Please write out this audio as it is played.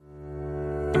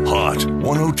Hot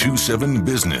 1027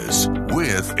 Business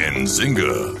with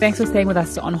Nzinga. Thanks for staying with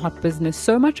us on Hot Business.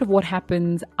 So much of what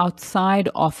happens outside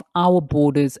of our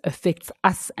borders affects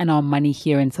us and our money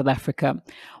here in South Africa.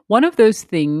 One of those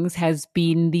things has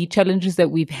been the challenges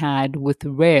that we've had with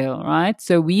rail, right?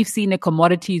 So we've seen a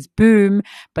commodities boom,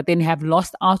 but then have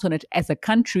lost out on it as a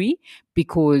country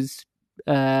because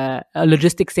a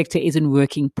logistics sector isn't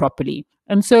working properly.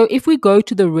 And so if we go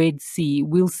to the Red Sea,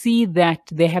 we'll see that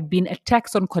there have been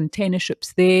attacks on container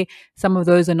ships there. Some of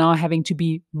those are now having to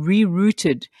be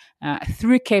rerouted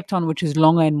through Cape Town, which is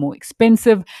longer and more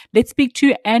expensive. Let's speak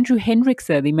to Andrew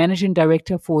Hendrikse, the Managing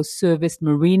Director for Servest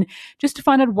Marine, just to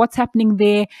find out what's happening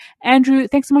there. Andrew,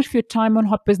 thanks so much for your time on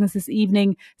Hot Business this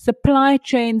evening. Supply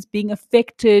chains being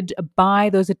affected by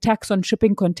those attacks on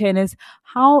shipping containers.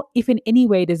 How, if in any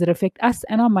way, does it affect us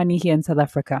and our money here in South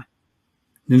Africa?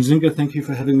 Nzinga, thank you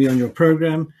for having me on your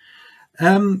program.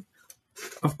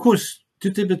 Of course, to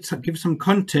give some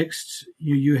context,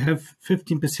 you have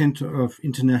 15% of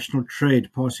international trade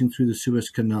passing through the Suez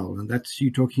Canal, and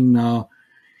you're talking now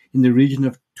in the region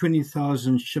of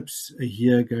 20,000 ships a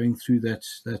year going through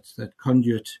that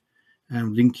conduit,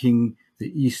 linking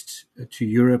the East to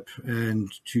Europe and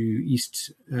to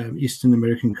Eastern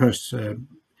American coasts.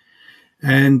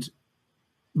 And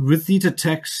with these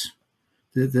attacks,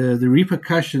 the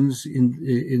repercussions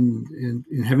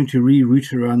in having to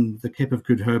reroute around the Cape of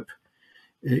Good Hope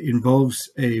involves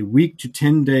a week to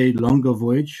 10-day longer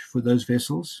voyage for those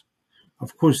vessels.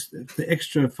 Of course, the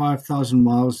extra 5,000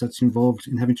 miles that's involved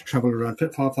in having to travel around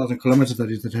 5,000 kilometers that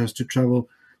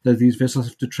these vessels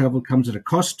have to travel comes at a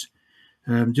cost.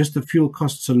 Just the fuel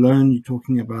costs alone, you're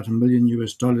talking about $1 million.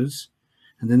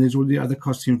 And then there's all the other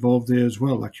costs involved there as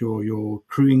well, like your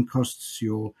crewing costs,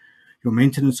 your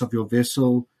maintenance of your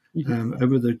vessel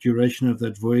over the duration of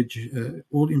that voyage,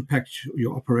 all impact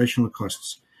your operational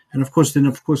costs. And of course,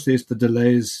 there's the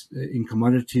delays in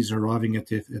commodities arriving at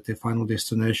their final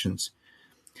destinations.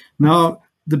 Now,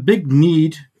 the big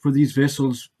need for these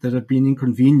vessels that have been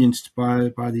inconvenienced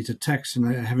by these attacks and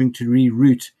are having to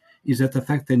reroute is that the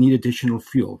fact they need additional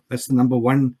fuel. That's the number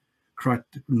one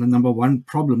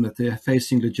problem that they're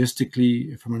facing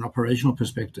logistically from an operational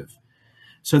perspective.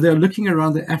 So they're looking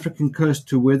around the African coast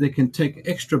to where they can take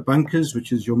extra bunkers,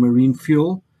 which is your marine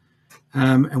fuel,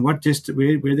 and where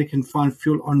they can find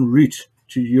fuel en route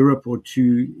to Europe or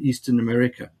to Eastern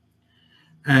America.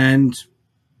 And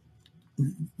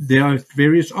there are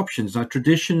various options. Now,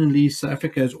 traditionally, South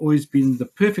Africa has always been the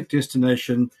perfect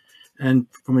destination, and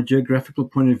from a geographical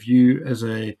point of view, as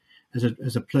a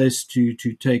place to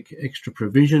take extra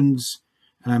provisions.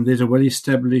 There's a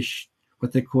well-established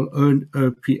what they call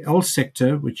OPL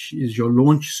sector, which is your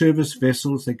launch service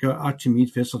vessels. They go out to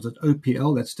meet vessels at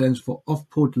OPL. That stands for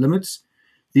off-port limits.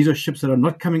 These are ships that are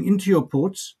not coming into your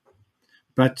ports,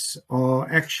 but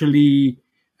are actually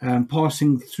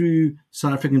passing through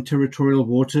South African territorial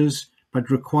waters,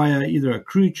 but require either a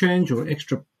crew change or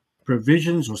extra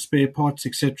provisions or spare parts,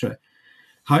 etc.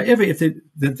 However,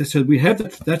 so we have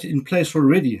that in place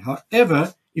already.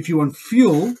 However, if you want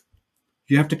fuel,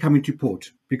 you have to come into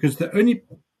port, because the only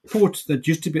port that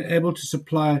used to be able to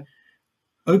supply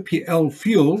OPL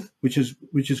fuel, which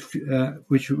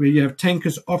where you have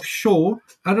tankers offshore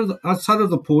outside of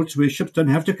the ports where ships don't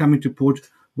have to come into port,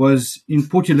 was in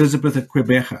Port Elizabeth at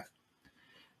Quebec.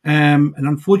 And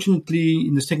unfortunately,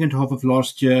 in the second half of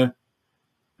last year,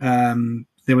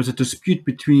 there was a dispute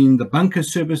between the bunker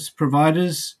service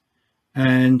providers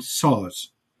and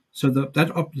SARS. So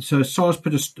SARS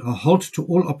put a halt to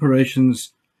all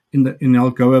operations in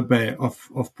Algoa Bay of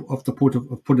the port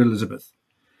of Port Elizabeth.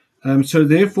 So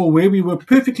therefore, where we were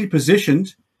perfectly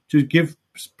positioned to give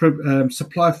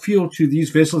supply fuel to these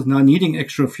vessels now needing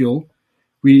extra fuel,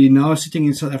 we are now sitting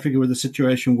in South Africa with a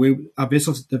situation where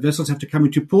the vessels have to come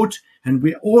into port, and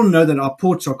we all know that our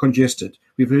ports are congested.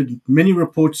 We've heard many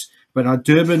reports about how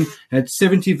Durban had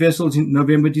 70 vessels in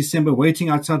November, December waiting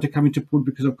outside to come into port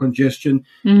because of congestion,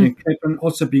 and Cape Town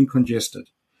also being congested.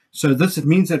 So this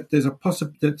means that there's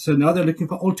so now they're looking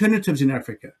for alternatives in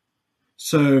Africa.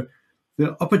 So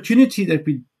the opportunity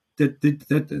and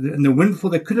the windfall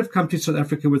that could have come to South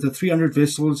Africa with the 300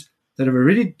 vessels that have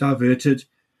already diverted,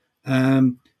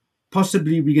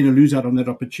 possibly we're going to lose out on that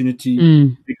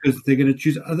opportunity because they're going to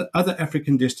choose other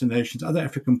African destinations, other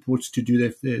African ports to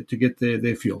get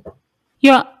their fuel.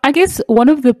 Yeah, I guess one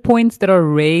of the points that are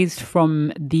raised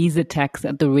from these attacks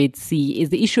at the Red Sea is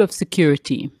the issue of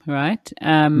security, right?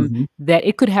 That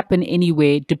it could happen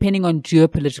anywhere depending on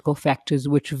geopolitical factors,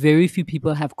 which very few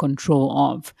people have control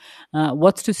of.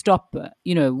 What's to stop,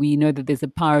 we know that there's a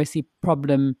piracy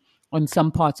problem on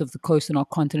some parts of the coast on our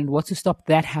continent. What's to stop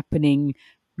that happening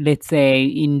let's say,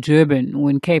 in Durban or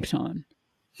in Cape Town?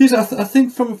 Yes, I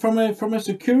think from a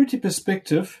security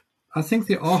perspective, I think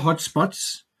there are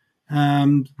hotspots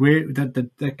where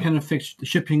that can affect the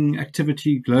shipping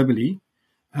activity globally,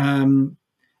 and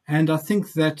I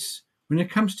think that when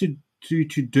it comes to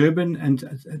Durban and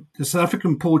the South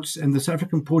African ports and the South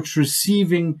African ports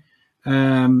receiving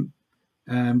cargo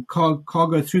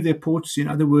through their ports, in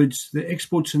other words, the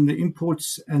exports and the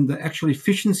imports and the actual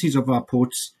efficiencies of our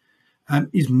ports,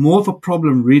 is more of a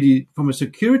problem really from a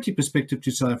security perspective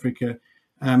to South Africa,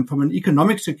 from an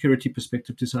economic security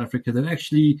perspective to South Africa, than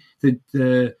actually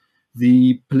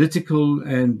the political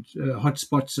and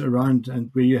hotspots around, and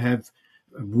where you have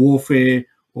warfare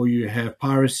or you have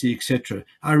piracy, etc.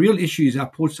 Our real issue is our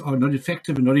ports are not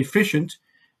effective and not efficient,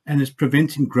 and it's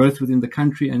preventing growth within the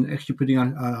country and actually putting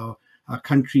our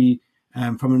country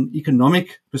from an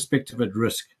economic perspective at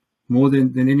risk more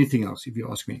than anything else, if you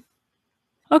ask me.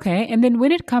 Okay, and then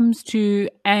when it comes to,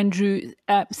 Andrew,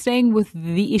 staying with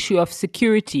the issue of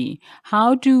security,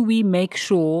 how do we make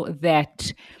sure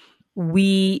that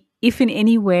we, if in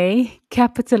any way,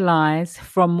 capitalize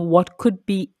from what could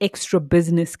be extra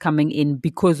business coming in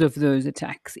because of those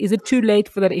attacks? Is it too late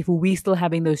for that if we're still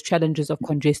having those challenges of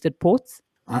congested ports?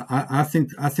 I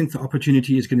think the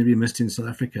opportunity is going to be missed in South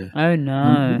Africa. Oh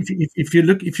no! If you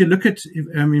look at,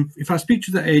 if I speak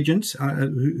to the agents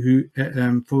who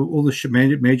for all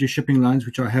the major shipping lines,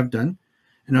 which I have done,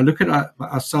 and I look at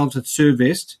ourselves at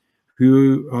Servest,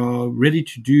 who are ready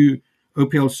to do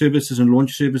OPL services and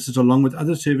launch services along with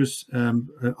other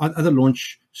other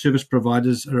launch service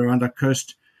providers around our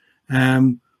coast,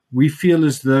 we feel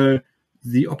as though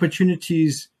the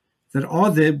opportunities that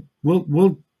are there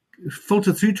will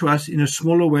filter through to us in a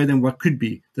smaller way than what could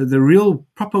be. The real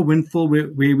proper windfall where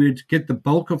we'd get the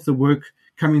bulk of the work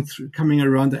coming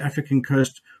around the African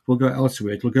coast will go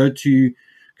elsewhere. It will go to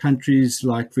countries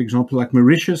like, for example, like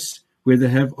Mauritius, where they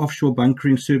have offshore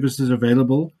bunkering services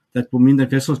available. That will mean that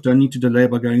vessels don't need to delay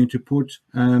by going into port.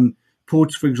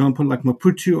 Ports, for example, like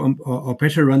Maputo are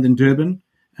better run than Durban.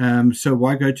 So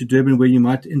why go to Durban where you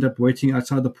might end up waiting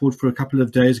outside the port for a couple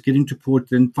of days, getting to port,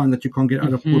 then find that you can't get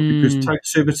out of port because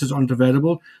services aren't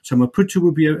available. So Maputo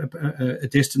would be a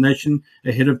destination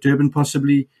ahead of Durban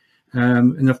possibly.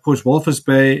 And of course, Walvis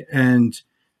Bay and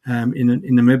in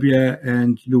Namibia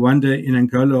and Luanda in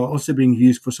Angola are also being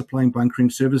used for supplying bunkering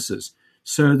services.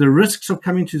 So the risks of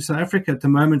coming to South Africa at the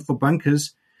moment for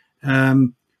bunkers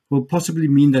will possibly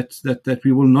mean that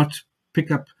we will not pick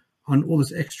up on all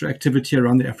this extra activity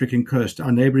around the African coast.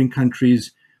 Our neighboring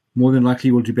countries more than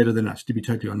likely will do better than us, to be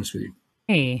totally honest with you.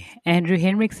 Hey, Andrew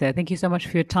Hendrikse, thank you so much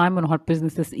for your time on Hot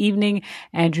Business this evening.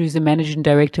 Andrew is the Managing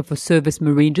Director for Servest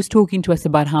Marine, just talking to us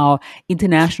about how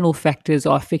international factors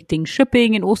are affecting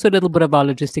shipping and also a little bit of our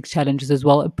logistics challenges as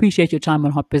well. Appreciate your time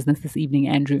on Hot Business this evening,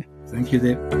 Andrew. Thank you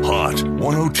there. Hot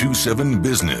 1027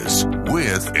 Business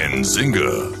with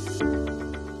Nzinga.